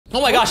Oh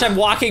my gosh, I'm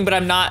walking, but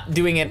I'm not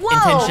doing it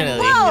intentionally.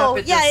 Whoa,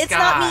 yeah, it's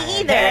not me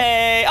either.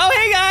 Hey, oh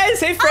hey guys,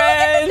 hey friends.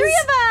 Oh, look at the 3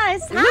 of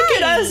us. Hi. Look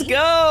at us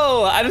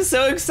go. I'm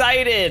so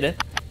excited.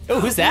 Oh,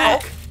 who's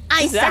that?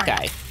 Who's that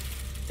guy?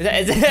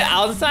 Is that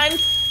Einstein?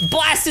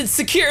 Blasted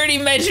security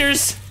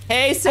measures.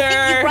 Hey, sir. I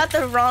think you brought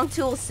the wrong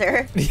tool,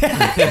 sir.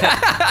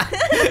 Yeah,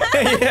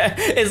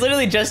 it's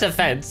literally just a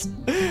fence.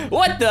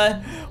 What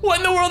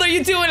in the world are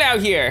you doing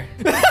out here?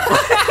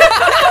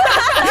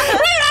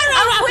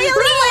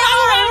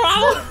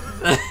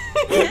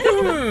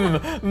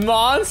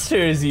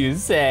 Monsters, you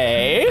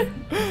say?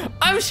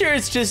 I'm sure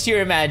it's just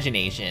your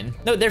imagination.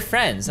 No, they're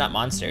friends, not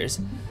monsters.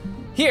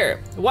 Here,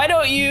 why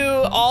don't you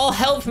all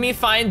help me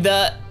find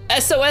the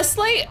SOS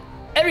light?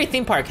 Every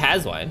theme park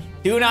has one.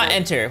 Do not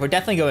enter. We're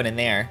definitely going in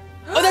there.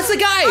 Oh, that's the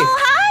guy! Oh,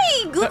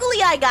 hi!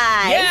 Googly eye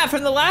guy! Yeah,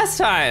 from the last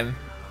time.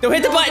 Don't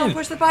hit the button! Don't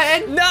push the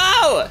button!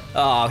 No!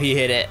 Oh, he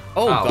hit it.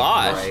 Oh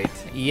gosh. Right.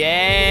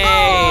 Yay!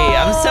 Oh.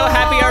 I'm so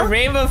happy our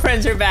rainbow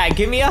friends are back.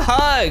 Give me a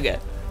hug.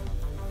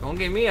 Don't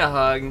give me a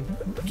hug.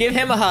 Give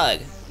him a hug.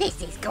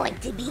 This is going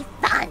to be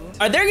fun.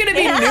 Are there gonna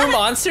be new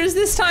monsters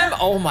this time?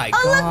 Oh my god.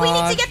 Oh, look, we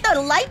need to get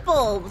the light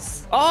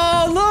bulbs.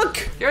 Oh, look.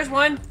 Here's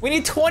one. We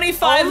need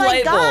 25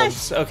 light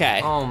bulbs.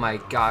 Okay. Oh my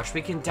gosh,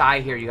 we can die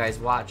here, you guys.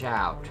 Watch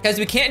out. Guys,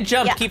 we can't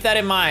jump. Yeah. Keep that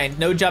in mind.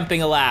 No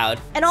jumping allowed.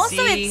 And also,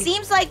 See? it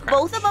seems like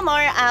both of them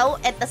are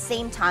out at the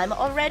same time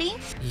already.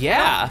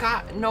 Yeah.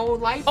 Got no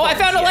light bulbs. Oh, I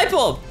found a yet. light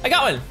bulb. I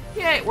got one.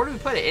 Yeah, where do we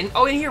put it?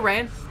 Oh, in here,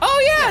 Ryan.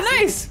 Oh, yeah, Yeah, see?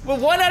 nice. Well,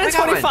 1 out of I got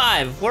one.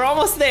 25. We're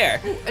almost there.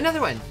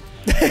 Another one.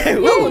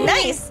 Oh,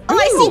 nice. Oh,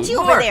 I see 2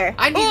 over there.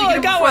 I need Oh, to I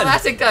get got before one.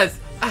 Elastic does.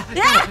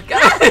 Yeah.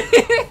 Got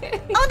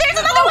it. Oh, there's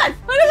another one.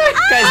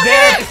 Guys,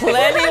 there are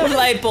plenty of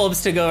light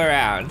bulbs to go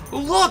around.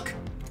 Look,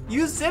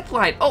 use zip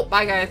line. Oh,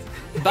 bye guys.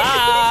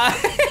 Bye.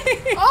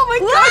 Oh my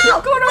Whoa. gosh,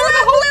 you're going over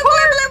the whole blue,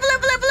 blue, blue,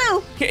 blue, blue,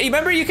 blue.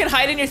 Remember, you can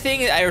hide in your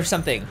thing or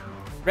something,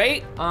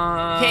 right?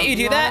 Can't you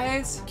do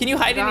guys, that? Can you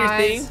hide in your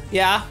guys, thing?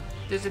 Yeah.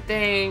 There's a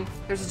thing.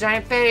 There's a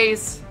giant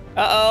face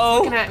Uh-oh.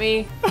 looking at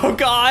me. Oh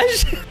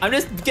gosh. I'm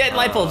just getting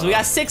light bulbs. We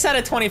got 6 out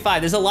of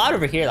 25. There's a lot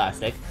over here,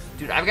 Elastic.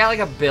 Dude, I've got like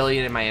 1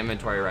 billion in my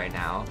inventory right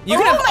now. You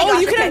can Oh have, my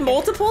gosh, you can okay. have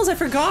multiples? I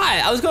forgot.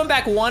 I was going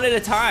back 1 at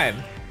a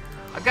time.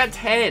 I've got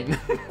 10.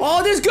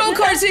 Oh, there's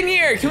go-karts in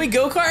here. Can we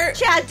go-kart?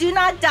 Chad, do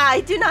not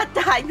die. Do not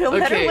die, no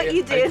matter what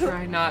you I do.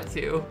 try not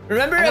to.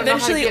 Remember, I don't know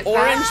how to eventually get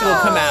orange back. will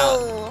come out.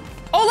 Oh.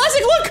 Oh,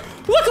 Elastic, look!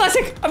 Look,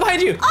 Elastic, I'm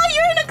behind you. Oh,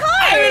 you're in a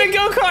car. I'm in a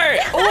go-kart.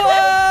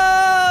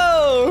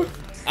 Whoa!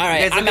 All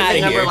right, You guys I'm look at out the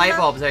of number here. of light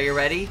bulbs. Are you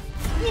ready?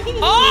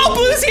 Oh,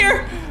 Blue's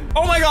here!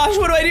 Oh my gosh,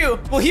 what do I do?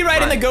 Will he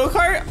ride in the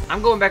go-kart?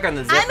 I'm going back on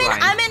the zip line.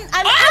 I'm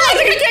Oh,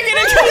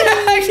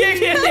 I can't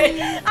get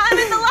in. I'm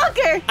in the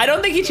locker. I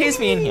don't think he chased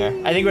me in here.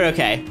 I think we're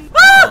okay.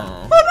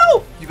 Oh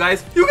no! You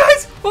guys!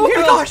 Oh Here,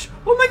 my look. gosh!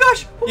 Oh my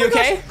gosh! Oh You my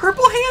gosh. okay?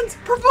 Purple hands!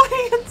 Purple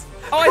hands!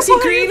 Oh, I see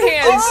Purple green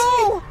hands.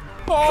 Oh.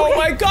 Oh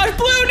my gosh,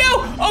 Blue,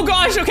 no! Oh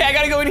gosh, okay, I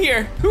gotta go in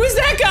here. Who is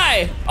that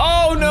guy?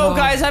 Oh no,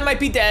 guys, I might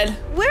be dead.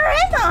 Where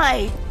am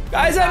I?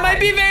 Guys, I might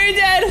be very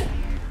dead.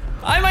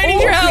 I might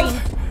need your help.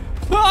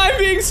 Oh, I'm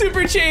being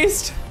super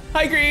chased.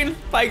 Hi, Green.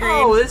 Bye, Green.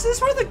 Oh, is this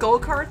where the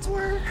go-karts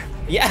were?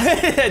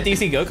 Yeah, do you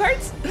see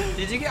go-karts?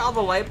 Did you get all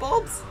the light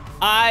bulbs?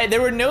 There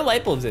were no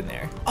light bulbs in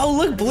there. Oh,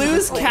 look,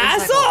 Blue's Oh,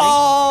 castle. recycle.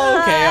 Oh,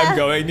 okay, I'm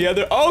going the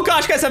other. Oh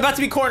gosh, guys, I'm about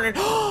to be cornered.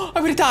 I'm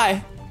gonna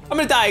die. I'm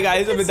gonna die,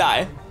 guys. I'm gonna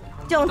die.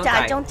 Don't Don't die,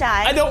 die. don't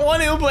die. I don't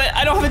want to, but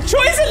I don't have a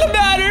choice in the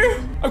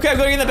matter. Okay, I'm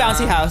going in the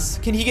bouncy house.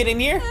 Can he get in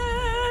here?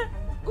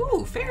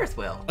 Ooh, Ferris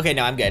wheel. Okay,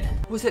 no, I'm good.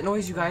 What's that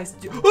noise, you guys?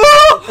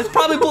 It's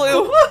probably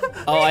Blue.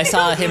 Oh, I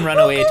saw him run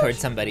away towards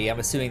somebody. I'm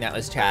assuming that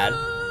was Chad.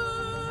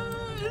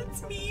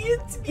 It's me.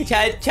 Hey,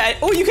 Chad.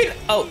 Oh, you can.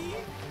 Oh.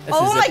 That's a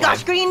Oh my zip gosh,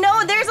 line. Green,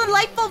 no, there's a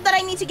light bulb that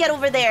I need to get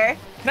over there.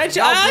 Can I Blue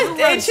jump?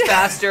 runs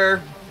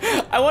faster.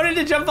 I wanted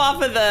to jump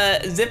off of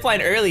the zip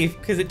line early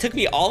because it took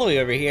me all the way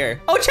over here.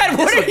 Oh, Chad,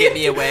 what This are will you? get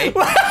me away.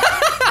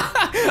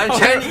 I'm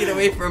trying to get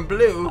away from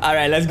Blue. All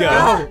right, let's go.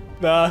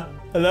 Hello?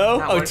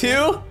 Not Oh, working.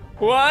 2,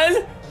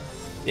 1.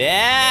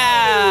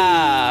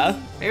 Yeah.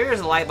 Maybe there's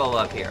a light bulb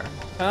up here.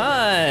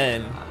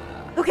 Fun.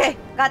 Okay,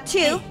 got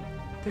 2.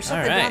 There's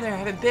something All right. down there. I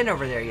haven't been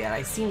over there yet.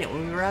 I seen it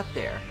when we were up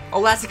there. Oh,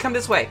 Lassie, come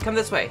this way. Come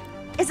this way.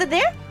 Is it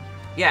there?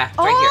 Yeah, it's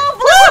Oh, right here.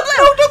 blue,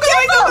 blue, Don't go that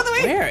way, don't go that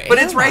way. Where But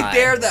am it's right I?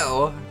 there,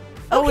 though.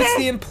 Oh, it's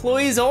Okay. the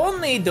employees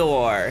only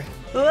door.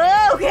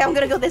 Whoa, okay, I'm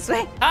gonna go this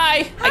way.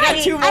 Hi, I got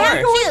Hi, 2 more. I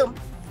have 2.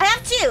 I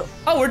have 2.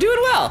 Oh, we're doing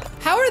well.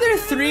 How are there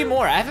 3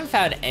 more? I haven't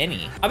found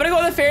any. I'm gonna go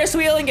on the Ferris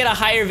wheel and get a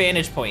higher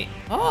vantage point.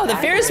 Oh, the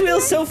Ferris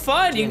wheel's so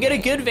fun. You can get a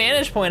good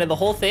vantage point of the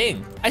whole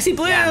thing. I see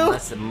Blue. Yeah,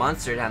 unless the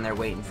monster down there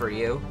waiting for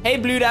you. Hey,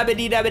 Blue dabba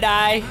dee dabba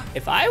die.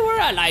 If I were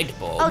a light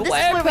bulb, Oh, this is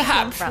where where we came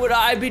perhaps from. would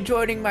I be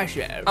joining my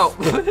chef? Oh.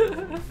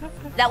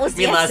 That was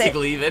Me the and Lassie exit.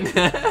 leaving.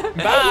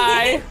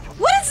 Bye.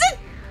 What is it?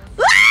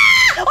 Ah!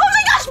 Oh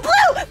my gosh,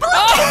 Blue!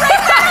 Blue came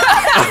right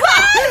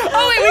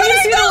Oh wait, we can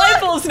see the light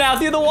bulbs now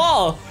through the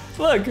wall.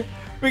 Look,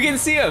 we can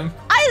see them.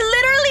 I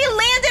literally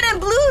landed and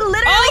Blue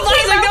literally Oh,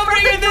 came Liza, out go from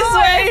bring the it this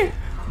door. way.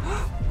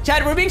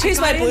 Chad, we're being chased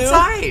by got Blue.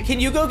 inside. Can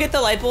you go get the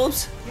light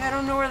bulbs? Yeah, I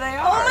don't know where they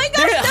are. Oh my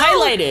They're gosh, no!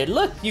 highlighted.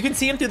 Look, you can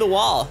see them through the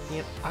wall.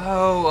 Yep.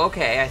 Oh,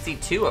 okay. I see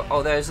two.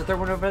 Oh, there's a third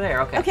one over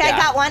there. Okay. Okay, Yeah. I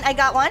got one. I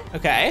got one.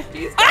 Okay.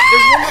 There's one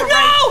Ah, more no!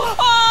 right.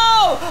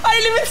 Oh! I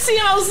didn't even see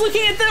him. I was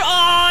looking at them. Oh,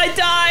 I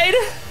died.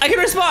 I can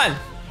respawn.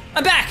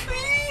 I'm back.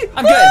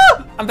 I'm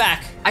good. I'm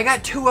back. I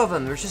got two of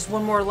them. There's just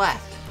one more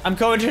left. I'm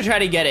going to try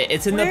to get it.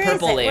 It's in Where the is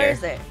purple it? layer. Where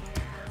is it?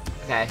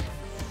 Okay.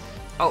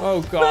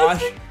 Oh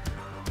gosh.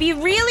 Be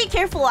really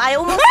careful. I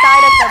almost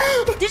died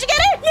at the... Did you get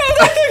it? No,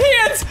 the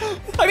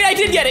hands. I mean, I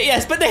did get it,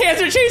 yes, but the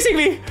hands are chasing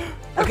me.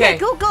 Okay.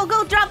 Go, go,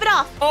 go. Drop it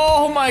off.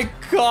 Oh my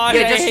god.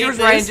 Yeah, I just hate yours,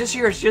 this. Ryan. Just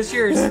yours. Just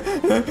yours. I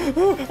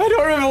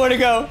don't remember where to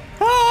go.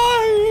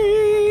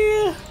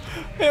 Hi.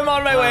 I'm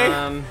on my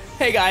way.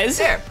 Hey guys.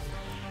 There.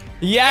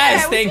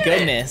 Yes, Yeah, we thank did it.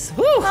 goodness.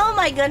 Whew. Oh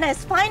my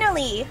goodness,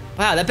 finally.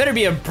 Wow, that better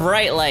be a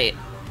bright light.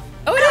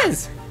 Oh, it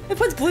is. It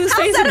puts Blue's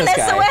How's face that in an the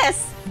sky.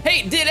 SOS?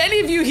 Hey, did any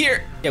of you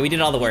hear? Yeah, we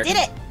did all the work. Did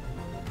it.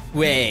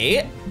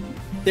 Wait,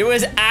 there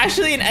was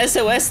actually an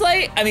SOS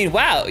light? I mean,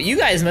 wow, you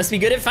guys must be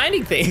good at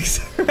finding things.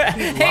 Hey,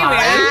 man.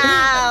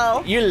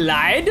 Wow. You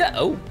lied?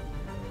 Oh,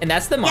 and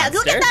that's the Yeah, monster.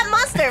 look at that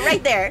monster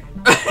right there.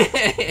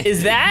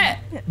 Is that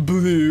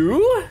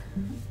Blue?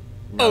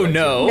 Oh,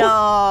 no.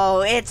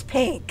 No, it's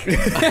pink.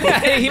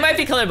 He might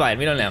be colorblind,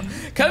 we don't know.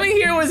 Coming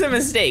here was a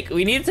mistake.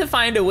 We need to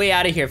find a way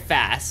out of here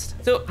fast.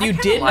 So you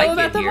kinda did like know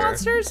about it the here.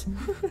 monsters?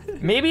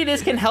 Maybe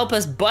this can help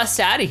us bust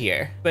out of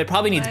here, but it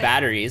probably needs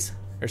batteries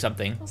or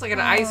something. It's like an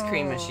ice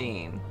cream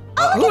machine.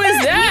 Oh, Who look at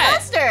is that?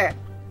 Monster.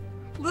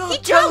 Little He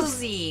jumps.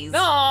 toesies.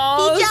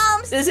 No. He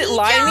jumps, Is it he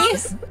limey?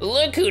 jumps.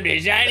 Look who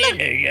decided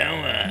to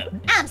jump up.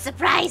 I'm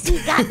surprised he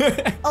got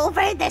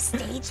over the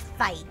stage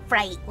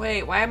fright.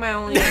 Wait, why am I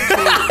only at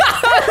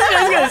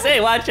I was gonna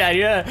say, watch out,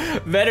 you're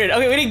a veteran.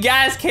 Okay, we need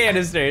gas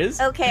canisters.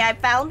 Okay, I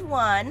found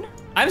one.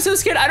 I'm so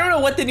scared. I don't know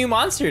what the new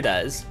monster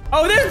does.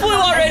 Oh, there's Blue I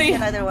see already. All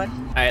another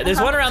one. right, there's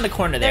one around the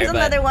corner there. There's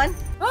another one.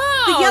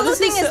 Oh, The yellow this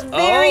thing is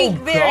very, oh,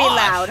 very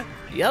gosh. loud.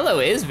 Yellow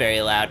is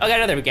very loud. Oh, got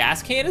another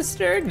gas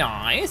canister.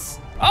 Nice.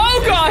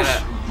 Oh gosh.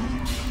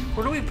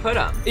 Where do we put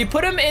them? You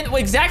put them in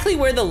exactly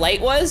where the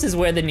light was is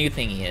where the new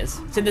thingy is.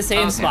 It's in the same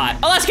Okay. spot.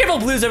 Oh, let's careful.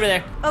 Blue's over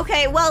there.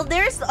 Okay, well,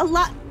 there's a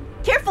lot.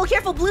 Careful,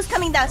 careful. Blue's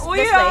coming this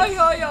way.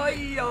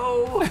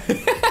 Yo.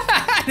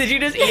 Did you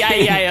just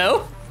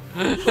E-I-E-I-O?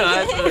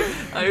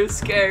 I was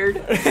scared.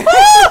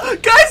 Oh,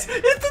 guys,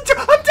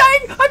 I'm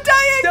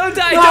dying. Don't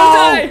die, No. don't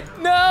die.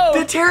 No.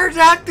 The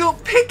pterodactyl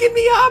picking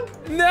me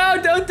up. No,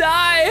 don't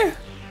die.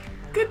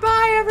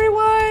 Goodbye,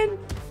 everyone.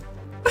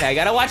 Okay, I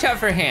gotta watch out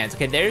for hands.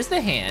 Okay, there's the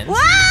hands.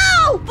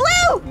 Wow,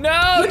 Blue!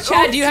 No, You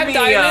Chad, do you have oofed me,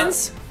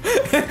 diamonds?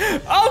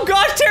 Oh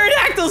gosh,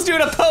 Pterodactyl's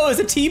doing a pose,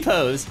 a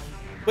T-pose.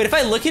 Wait, if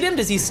I look at him,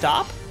 does he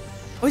stop?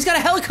 Oh, he's got a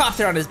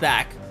helicopter on his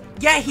back.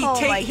 Yeah, Oh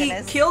my he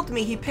goodness. killed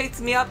me. He picked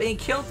me up and he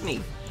killed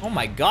me. Oh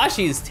my gosh,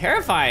 he's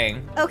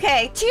terrifying.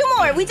 Okay, 2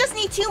 more. We just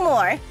need 2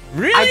 more.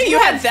 Really? You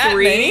had that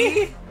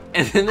many?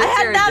 And then the I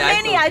had that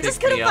pterodactyl many. I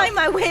just picked me couldn't up. find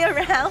my way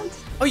around.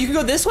 Oh, you can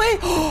go this way?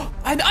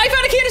 I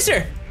found a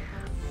canister.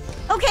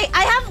 Okay,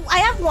 I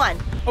have one.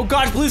 Oh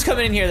gosh, Blue's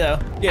coming in here though.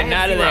 Getting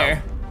have out of 0.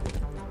 there.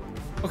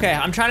 Okay,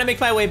 I'm trying to make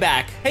my way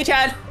back. Hey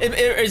Chad,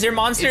 is there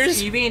monsters?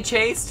 Is you being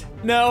chased?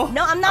 No.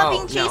 No, I'm not Oh,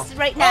 being no. chased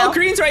right now. Oh,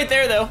 Green's right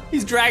there though.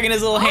 He's dragging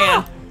his little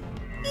hand.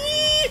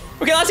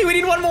 Okay, let's see, we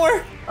need one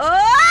more.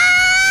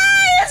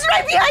 Oh, it's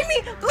right behind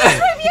me. Blue's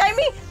right behind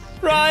me.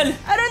 Run.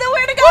 I don't know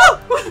where to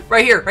go.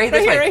 Right here, Right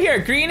this here, way. right here.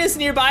 Green is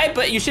nearby,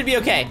 but you should be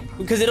okay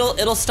because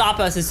it'll stop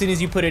us as soon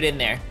as you put it in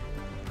there.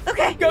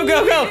 Okay. Go,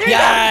 go, go. There we go.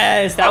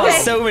 Yes, that was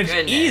Okay. so much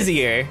Goodness.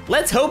 easier.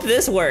 Let's hope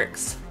this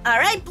works. All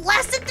right,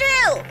 blast it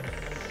through.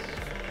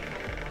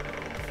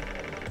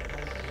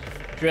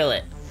 Drill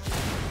it.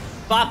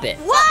 Bop it.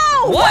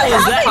 Whoa! What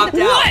was that?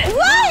 happened? What?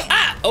 What?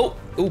 Ah!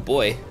 Oh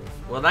boy.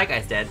 Well, that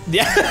guy's dead.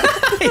 Yeah,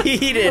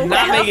 he did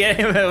not Well. make it.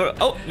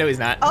 Oh, no, he's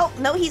not. Oh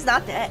no, he's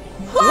not dead.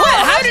 What?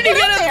 How how'd did you he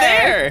get up there?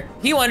 there?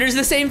 He wonders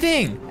the same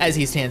thing as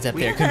he stands up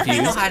there We know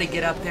confused. how to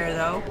get up there,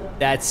 though.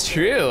 That's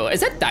true. Is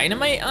that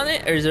dynamite on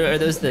it, or are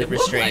those the Look like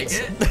restraints?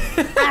 it.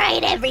 All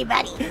right,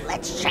 everybody,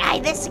 let's try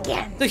this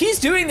again. So he's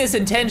doing this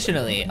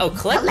intentionally. Oh,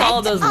 collect all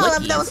of those all lookies.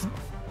 of those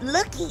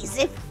lookies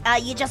if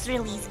you just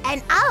release,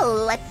 and I'll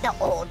let the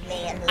old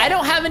man live. I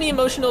don't have any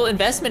emotional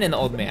investment in the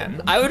old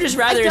man. I would just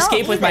rather I don't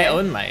escape with my either.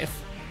 own life.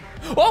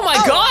 Oh my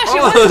gosh,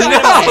 Oh, it was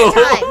dynamite. no.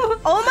 Time.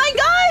 Oh my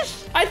gosh!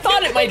 I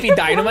thought it might be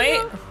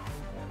dynamite.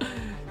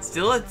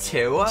 Still a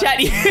 2?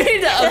 Chad, you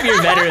need to up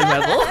your veteran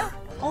level.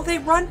 Oh, they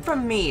run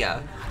from me. Yeah,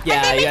 And you they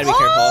gotta make- be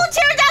careful. Oh,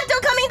 pterodactyl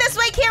coming this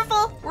way!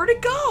 Careful! Where'd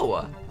it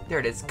go? There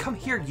it is. Come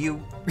here,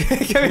 you.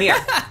 Come here.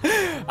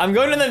 I'm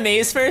going to the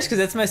maze first because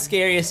that's my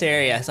scariest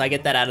area, so I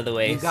get that out of the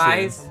way. You soon.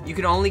 guys, you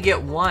can only get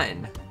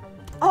 1.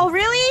 Oh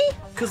really?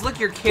 Cause look,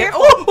 you're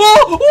Careful. Oh,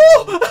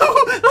 oh,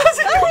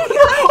 oh,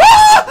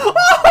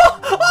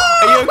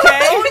 Are you okay?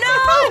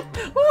 Oh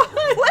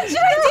no! What should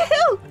I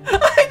do?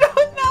 I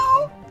don't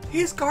know.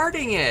 He's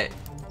guarding it.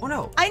 Oh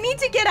no. I need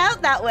to get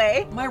out that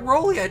way. My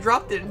rolly, I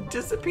dropped it and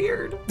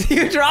disappeared.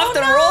 You dropped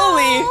a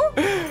Oh,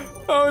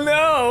 rolly. Oh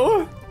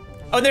no.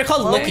 Oh, they're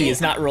called Okay.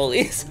 lookies, not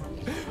rollies.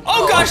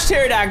 Oh gosh,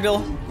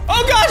 pterodactyl.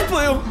 Oh gosh,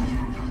 Blue!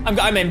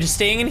 I'm just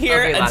staying in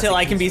here until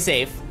I can be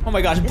safe. Oh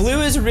my gosh,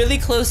 Blue is really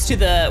close to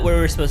where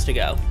we're supposed to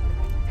go.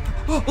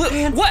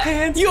 Hands, what?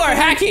 hands, you are hands.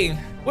 hacking!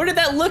 Where did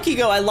that lookie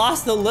go? I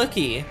lost the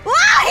lookie.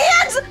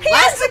 Hands!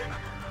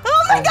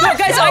 Oh my gosh! No,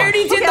 guys, I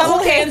already did the whole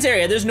okay. hands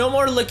area. There's no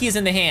more lookies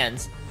in the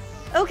hands.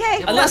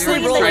 Okay. Unless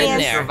they rolled in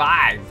there.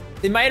 Survive.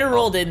 They might have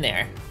rolled in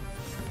there.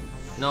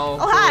 No.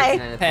 Oh, hi.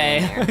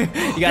 Hey,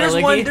 you got a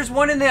lookie? There's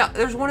one in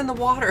the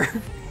water.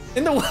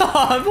 In the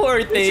wall,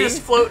 poor thing. It's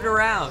just floating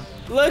around.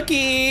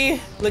 Looky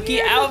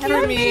out Have for I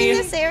been me. in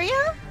this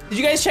area? Did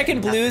you guys check in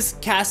Blue's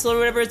castle or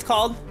whatever it's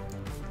called?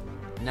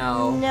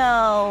 No.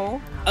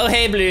 No. Oh,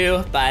 hey,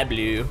 Blue. Bye,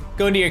 Blue.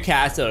 Go into your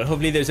castle.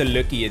 Hopefully there's a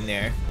lookie in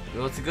there.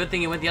 Well, it's a good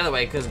thing you went the other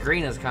way, because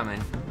green is coming.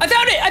 I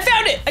found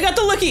it! I got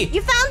the lookie!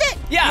 You found it?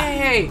 Yeah.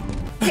 Hey!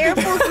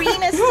 Careful,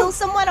 Green is still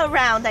someone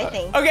around, I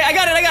think. Okay, I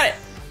got it!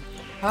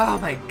 Oh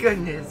my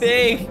goodness.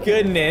 Thank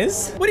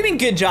goodness. What do you mean,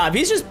 good job?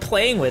 He's just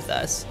playing with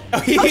us. Oh,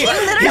 he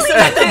literally still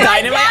got the went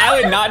dynamite? down?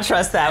 I would not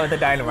trust that with the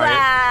dynamite.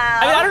 Wow.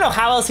 I mean, I don't know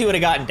how else he would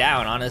have gotten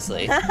down,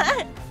 honestly.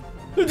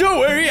 Don't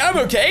worry, I'm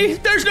okay.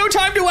 There's no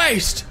time to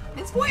waste.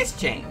 His voice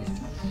changed.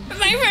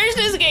 My first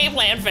escape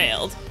plan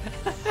failed.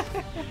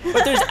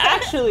 But there's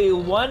actually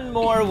one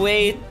more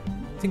way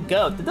to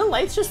go. Did the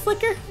lights just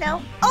flicker?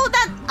 No. Oh,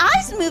 that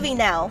eye's moving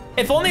now.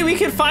 If only we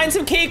could find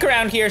some cake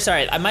around here.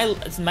 Sorry,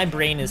 my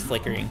brain is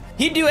flickering.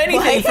 He'd do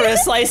anything for a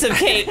slice of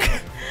cake.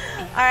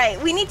 All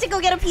right, we need to go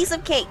get a piece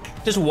of cake.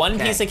 Just one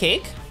Okay. piece of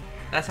cake?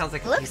 That sounds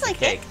like a Looks piece of like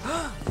cake.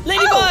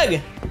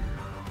 Ladybug!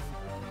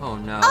 Oh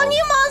no. Oh,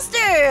 new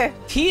monster!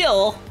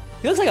 Teal?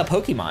 He looks like a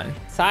Pokemon.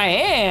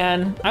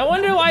 Cyan? I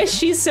wonder why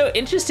she's so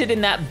interested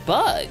in that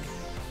bug.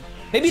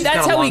 Maybe She's that's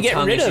got a how we long get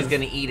tongue rid and of. She's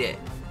gonna eat it.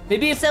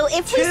 Maybe if, So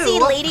if we see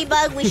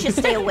Ladybug, we should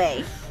stay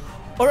away.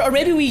 or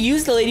maybe we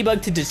use the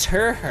ladybug to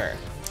deter her.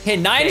 Okay,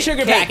 9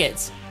 sugar cake.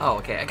 packets. Oh,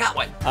 okay, I got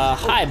one.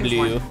 Hi, here's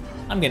Blue. one.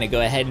 I'm gonna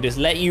go ahead and just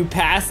let you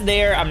pass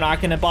there. I'm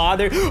not gonna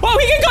bother. Oh,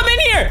 he can come in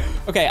here!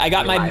 Okay, I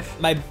got You're my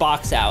alive.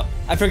 box out.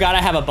 I forgot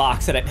I have a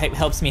box that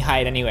helps me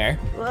hide anywhere.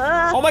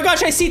 Whoa. Oh my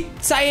gosh, I see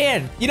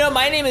Cyan. You know,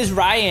 my name is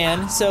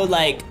Ryan, so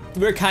like,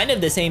 we're kind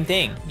of the same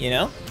thing, you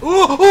know?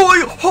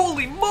 Oh,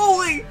 holy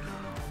moly!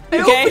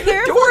 Okay.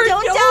 Careful,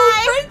 don't die.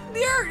 Right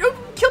there.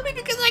 Don't kill me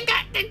because I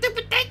got the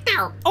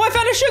protector. Oh, I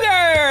found a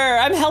sugar!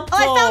 I'm helpful.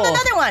 Oh, I found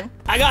another one.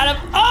 I got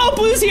him. Oh,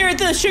 Blue's here at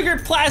the sugar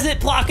plaza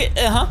pocket.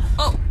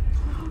 Oh.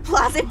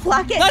 Plaza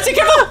Placket. Let's be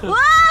careful.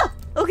 Whoa!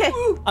 Okay.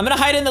 I'm gonna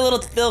hide in the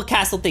little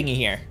castle thingy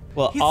here.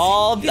 Well,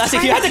 He's that's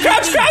it. You trying have to to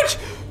crouch, hit me. crouch!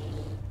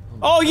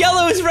 Oh,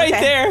 yellow is right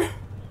Okay. there.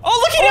 Oh,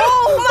 look at him!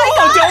 Oh my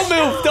gosh. Don't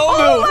move, don't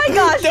Oh move. my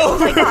gosh, Don't oh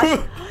my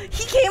move. gosh.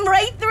 He came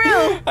right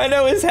through. I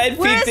know his head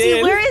Where peeked is he?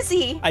 in. Where is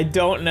he? I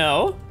don't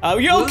know. Oh,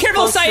 Who's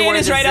careful, close to Cyan where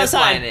is the right zip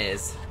line outside.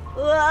 is?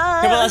 Whoa.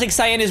 Careful, I think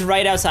Cyan is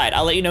right outside.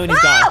 I'll let you know when he's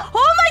gone. Ah!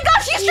 Oh my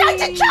gosh, he's trying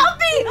to chomp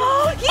me!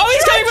 Oh,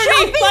 he's coming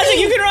for me! Plastic,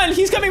 you can run!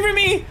 He's coming for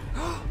me!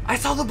 I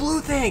saw the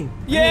blue thing.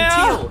 Yeah.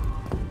 I mean, teal.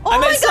 Oh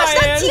I'm my at gosh,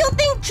 that Cyan. teal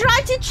thing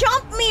tried to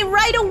chomp me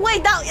right away.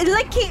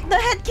 The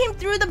head came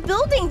through the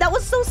building. That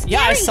was so scary.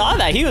 Yeah, I saw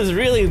that. He was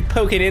really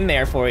poking in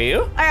there for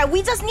you. All right,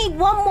 we just need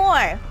one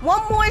more.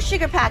 One more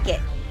sugar packet.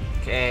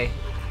 Okay.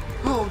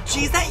 Oh,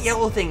 geez, that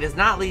yellow thing does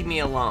not leave me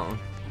alone.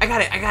 I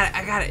got it.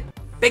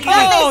 Bacon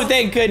Oh, cake.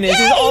 thank goodness.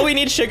 Yay! Is all we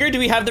need sugar? Do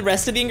we have the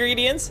rest of the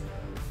ingredients?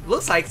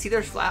 Looks like, see,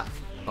 there's flap.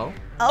 Oh.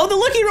 Oh, the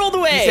lookie rolled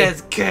away. He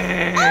says cake.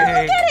 Oh,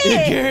 look at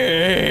it.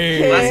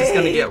 Cake. Unless it's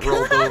gonna get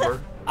rolled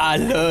over I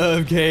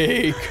love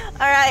cake.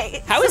 All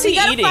right. How so is we he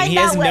gotta eating? find He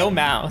has that no way.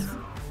 mouth.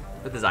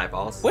 with his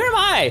eyeballs. Where am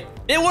I?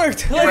 It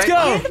worked. Let's Right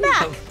go. In the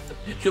back.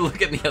 You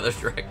look in the other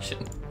direction.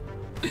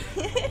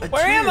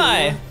 Where am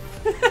I?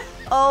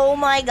 Oh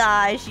my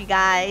gosh, you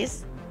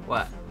guys.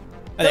 What?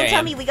 Oh, there Don't I tell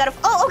am. me we gotta.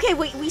 Oh, okay.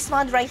 We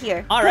spawned right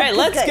here. All Good, right, good,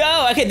 let's good.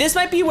 go. Okay, this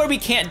might be where we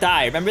can't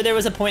die. Remember there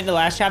was a point in the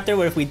last chapter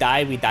where if we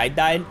died, we died.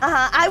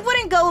 I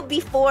wouldn't go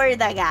before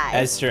that guy.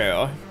 That's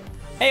true.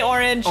 Hey,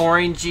 Orange.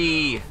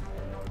 Orangey.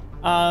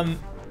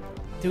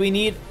 Do we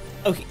need...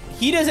 Okay,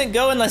 he doesn't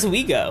go unless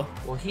we go.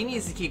 Well, he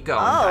needs to keep going.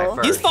 Oh. Die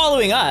first. He's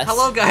following us.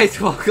 Hello, guys.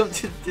 Welcome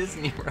to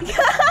Disney World.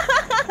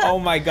 Oh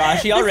my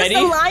gosh, y'all Is ready?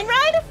 this the line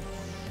ride?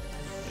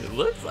 It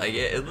looks like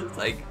it. It looks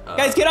like.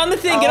 Guys, get on the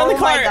thing. Get on the Oh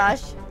cart. my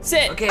gosh.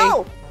 Sit. Okay.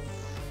 Oh,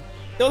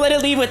 Don't let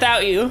it leave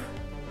without you.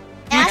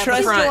 ask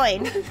trust- to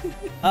join.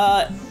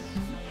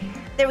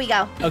 There we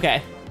go.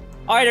 Okay.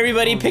 All right,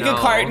 everybody, Oh, pick a no.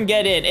 cart and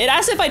get in. It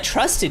asks if I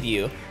trusted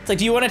you. It's like,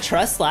 do you want to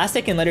trust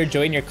Lastic and let her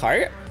join your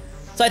cart?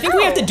 So I think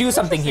we have to Oh, do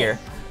something here.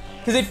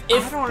 Because I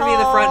if don't want to be in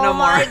the front no Oh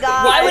more. my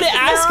God. why would it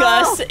ask No.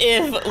 us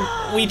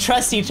if we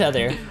trust each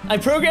other? I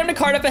programmed a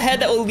cart up ahead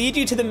that will lead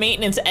you to the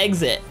maintenance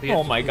exit. We have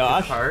Oh to my pick the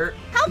gosh. cart.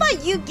 How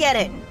about you get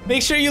it?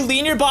 Make sure you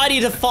lean your body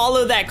to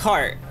follow that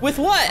cart. With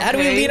what? How do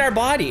we Okay. lean our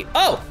body?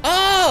 Oh!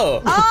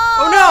 Oh!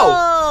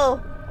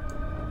 Oh,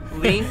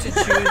 Lean to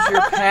choose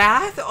your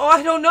path. Oh,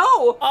 I don't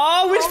know.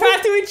 Oh, which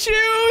path do we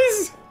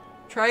choose?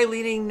 Try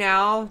leaning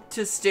now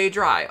to stay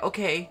dry.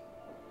 Okay.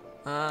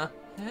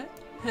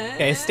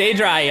 Okay, stay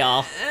dry,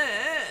 y'all.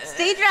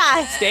 Stay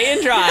dry. Stay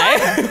and dry.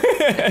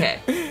 Okay.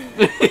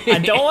 I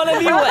don't want to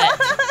be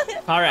wet.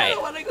 All I right.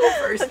 don't want to go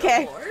first.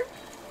 Okay. No more.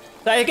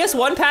 So I guess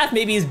one path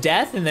maybe is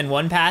death, and then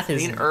one path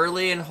is Lean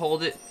early and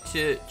hold it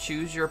to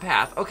choose your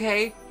path.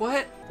 Okay,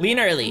 what? lean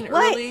early. Lean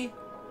What? early?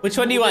 Which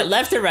one do you want,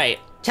 left or right?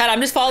 Chad,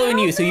 I'm just following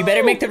you, so you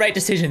better make the right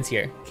decisions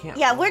here. Can't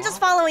Yeah, we're just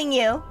following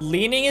you.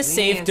 Leaning is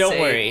Leaning safe, is don't safe,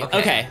 worry. okay.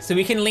 Okay, so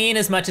we can lean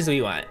as much as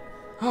we want.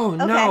 Oh,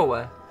 Okay.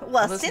 no.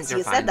 Well, Those since things are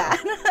you fine, said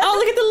that. Oh,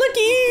 look at the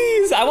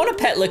lookies! I want a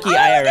pet lookie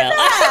IRL.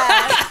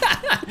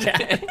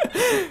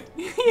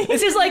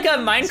 This is like a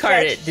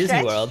minecart at Disney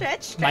stretch, World.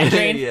 stretch. Mine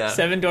train, Yeah.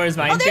 7 doors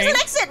mine Oh, there's train.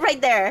 an exit right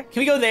there. Can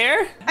we go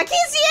there? I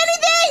can't see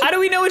anything. How do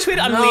we know which way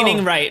to? I'm No.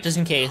 leaning right, just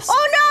in case.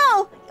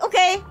 Oh no.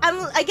 Okay,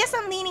 I guess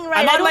I'm leaning right.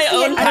 I'm I on don't my see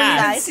own any of you path.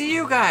 I guys. see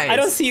you guys. I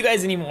don't see you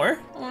guys anymore.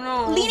 Oh,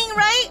 no. Leaning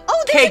right.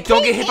 Oh, there's Cake, a don't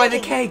cake get hit by the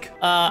hanging. cake.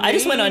 I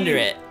just went under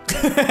it.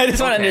 I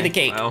just went under the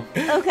cake. Well,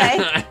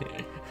 Okay.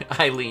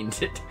 I leaned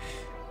it.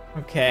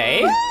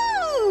 Okay.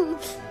 Woo!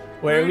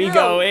 Where are we No.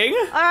 going?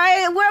 All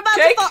right, we're about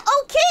Cake? to fall.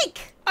 Oh, cake.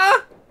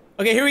 Ah!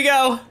 Okay, here we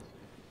go.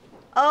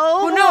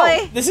 Oh, Oh, no.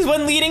 boy. This is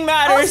when leading Oh,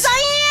 matters.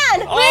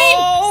 cyan.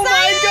 Oh my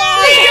Cyan!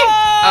 gosh!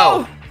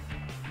 Oh.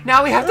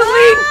 Now we have to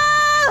lean.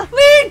 Ah!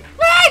 Lean!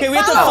 Okay, we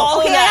have to Follow.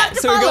 follow Okay, I that, have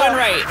to so we're follow. going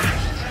right.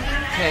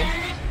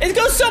 Okay. It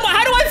goes so much.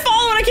 How do I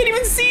follow and I can't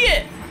even see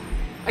it?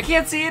 I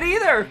can't see it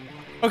either.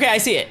 Okay, I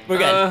see it. We're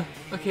good.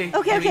 Okay.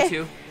 Okay, yeah, okay. Me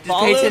too. Just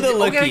Follow pay the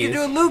attention. Okay, I lookies. can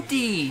do a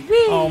loop-dee.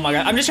 Oh my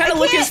god. I'm just trying to I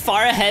look as can't.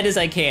 far ahead as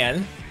I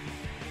can.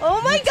 Oh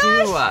my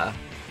gosh.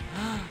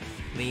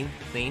 Lean,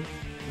 lean,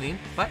 lean.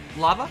 What?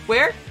 Lava?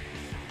 Where?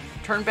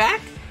 Turn back?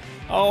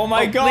 Oh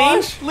my Oh,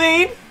 gosh.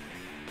 Lean, lean.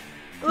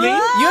 Lean.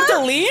 You have to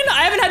lean?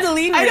 I haven't had to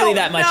lean I really don't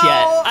that much know.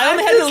 yet. I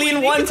only I'm had to just lean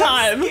leaning one 'cause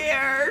I'm time.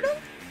 scared.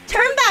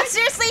 Turn back.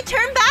 Seriously,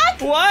 turn back.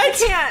 What?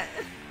 Can't.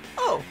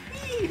 Oh.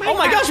 Oh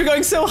my gosh, we're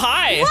going so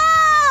high.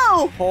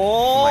 Whoa.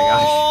 Oh my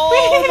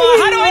gosh. my-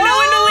 How do I know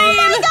when to lean?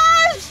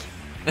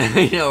 Oh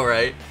my gosh. I know,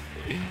 right?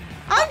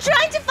 I'm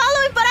trying to follow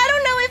it, but I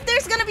don't know if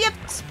there's gonna be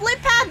a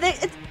split path.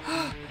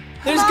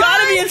 There's Come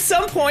gotta be on. at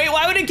some point.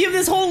 Why would it give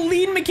this whole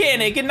lean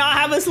mechanic and not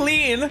have us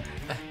lean?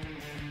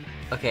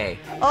 Okay.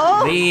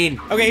 Oh. Lean.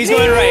 Okay, he's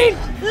going right.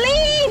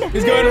 Lean.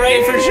 He's going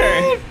right for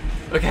sure.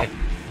 Okay.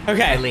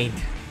 Okay. I leaned.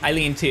 I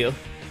lean too.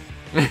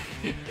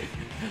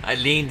 I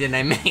leaned and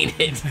I made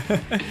it.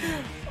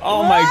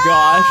 Oh my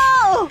gosh.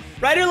 Whoa.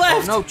 Right or Oh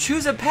left? no,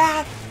 choose a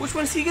path. Which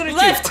one's he gonna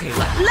Left. choose? Okay,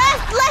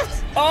 left.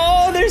 Left.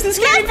 Oh, there's this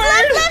Left. kitty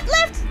Left. bird. Left.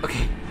 Left.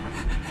 Okay.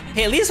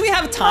 Hey, at least we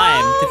have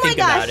time Oh to my think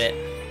gosh. about it.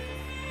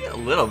 A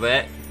little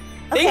bit.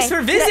 Thanks Okay.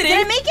 for visiting.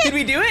 Did I make it? Did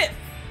we do it?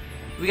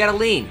 We gotta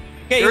lean.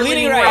 Okay, you're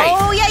leaning right.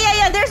 Oh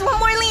yeah. There's one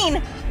more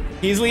lean.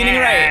 He's leaning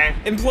right.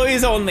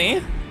 Employees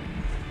only.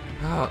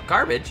 Oh,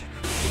 garbage.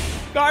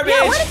 Garbage.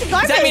 Yeah, what is the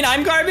Does that garbage? mean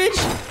I'm garbage?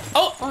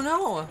 Oh, Oh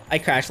no. I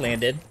crash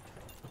landed.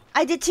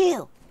 I did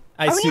too.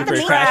 I Are we in super the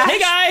main crashed. crash? Hey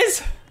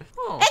guys.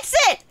 Oh.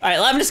 Exit. All right,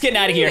 well, I'm just getting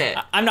out of here.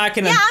 Yeah. I'm not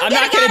gonna. Yeah, I'm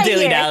not getting gonna outta here.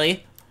 dilly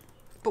dally.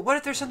 But what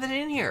if there's something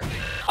in here?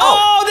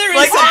 Oh, there is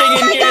like- something Oh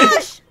in my here.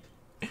 gosh.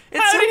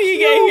 It's How so did he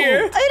get cute.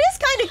 here? It is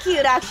kind of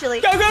cute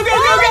actually. Go, go, go, Oh go,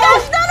 my go!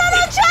 gosh. No,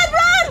 Chad,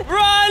 run.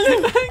 Run!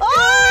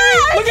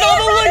 Oh, Look I at all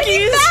can't the run any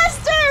lookies.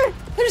 faster.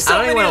 There's so I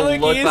don't even many want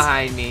to look lookies.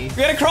 behind me. We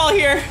gotta crawl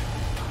here.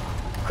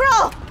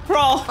 Crawl.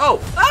 Crawl. Oh.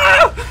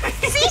 Ah!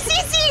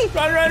 See.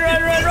 Run, run,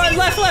 run, run, run.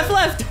 Left, left,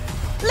 left.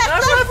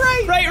 Left.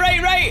 Right,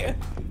 right, right.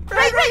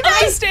 Right. Up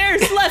the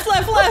stairs. Left,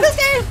 left, left.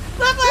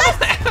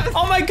 Left.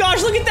 Oh my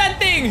gosh, look at that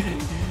thing.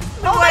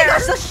 Oh my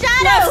gosh, the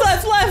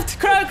shadows. Left.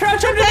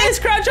 Crouch under this.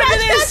 Crouch under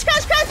this.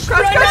 Crouch.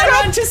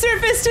 Run to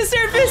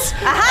surface.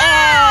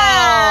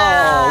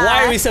 Aha! Oh,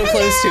 why are we so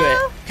close to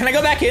Hello. it? Can I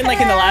go back in like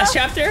in the last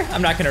chapter?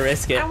 I'm not gonna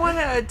risk it. I want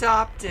to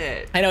adopt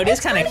it. I know, it is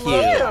kind of kinda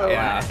cute. cute.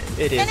 Yeah,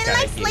 it is And it kind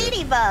likes of cute.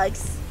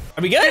 ladybugs.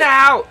 Are we good? Get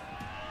out.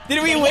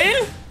 Did we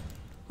win?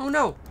 Oh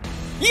no.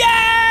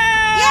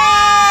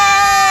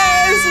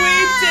 Yes! We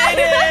did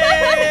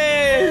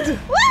it!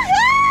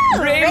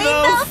 Woohoo!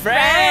 Rainbow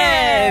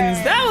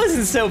Friends! That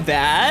wasn't so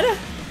bad.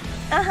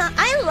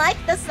 I like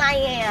the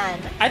cyan.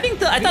 I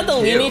thought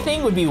the Me too. Leany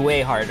thing would be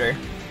way harder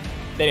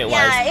than it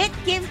Yeah, was.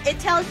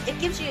 it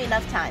gives you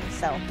enough time.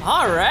 So.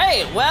 All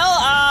right.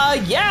 Well,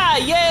 yeah,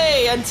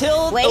 yay!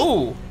 Until Wait.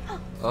 oh,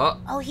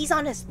 Oh, he's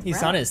on his. he's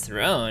throne. on his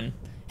throne.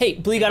 Hey,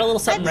 Blue, you got a little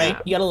something Blue. right?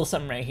 You got a little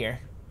something right here.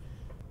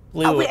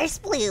 Blue, Oh, where's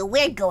Blue?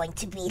 We're going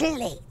to be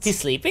late. he's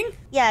sleeping?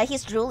 Yeah,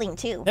 he's drooling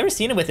too. Never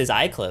seen him with his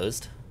eye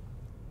closed.